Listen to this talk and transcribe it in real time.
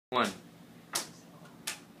One.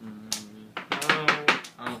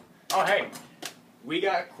 Oh, hey. We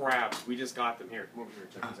got crabs. We just got them here. Come over here,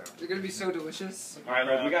 check this out. They're gonna be so delicious. All right,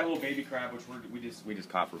 look, we got a little baby crab, which we just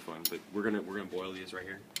caught for fun, but we're gonna boil these right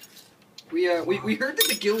here. We heard that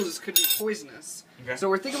the gills could be poisonous, so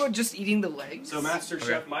we're thinking about just eating the legs. So Master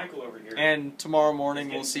Chef Michael over here. And tomorrow morning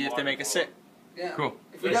we'll see if they make us sick. Yeah. Cool.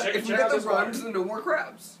 If we get the runs, then no more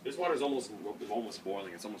crabs. This water's almost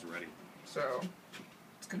boiling. It's almost ready. So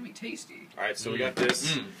it's gonna be tasty. All right, so we got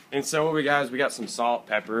this, and so what we got is we got some salt,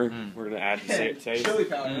 pepper. We're gonna add the same taste. Chili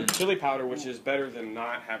powder. Chili powder, which is better than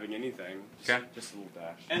not having anything. Okay. Just a little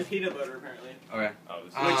dash. And peanut butter, apparently. Okay. Oh,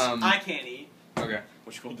 this Which I can't eat. Okay.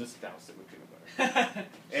 which we'll just douse it with peanut butter.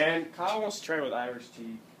 And Kyle wants to try it with Irish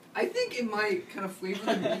tea. I think it might kind of flavor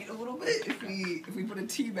the meat a little bit if we put a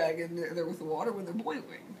tea bag in there with the water when they're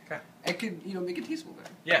boiling. Okay. It could make it taste a little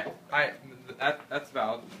better. Yeah. That's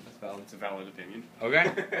valid. That's valid. It's a valid opinion.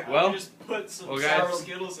 Okay. Well, just put some guys. sour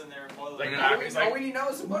Skittles in there and boil Like it. that. All we need now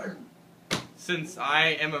is some butter. since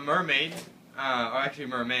I am a mermaid, or actually a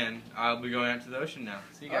merman, I'll be going out to the ocean now.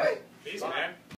 See you guys. All right. Peace, man.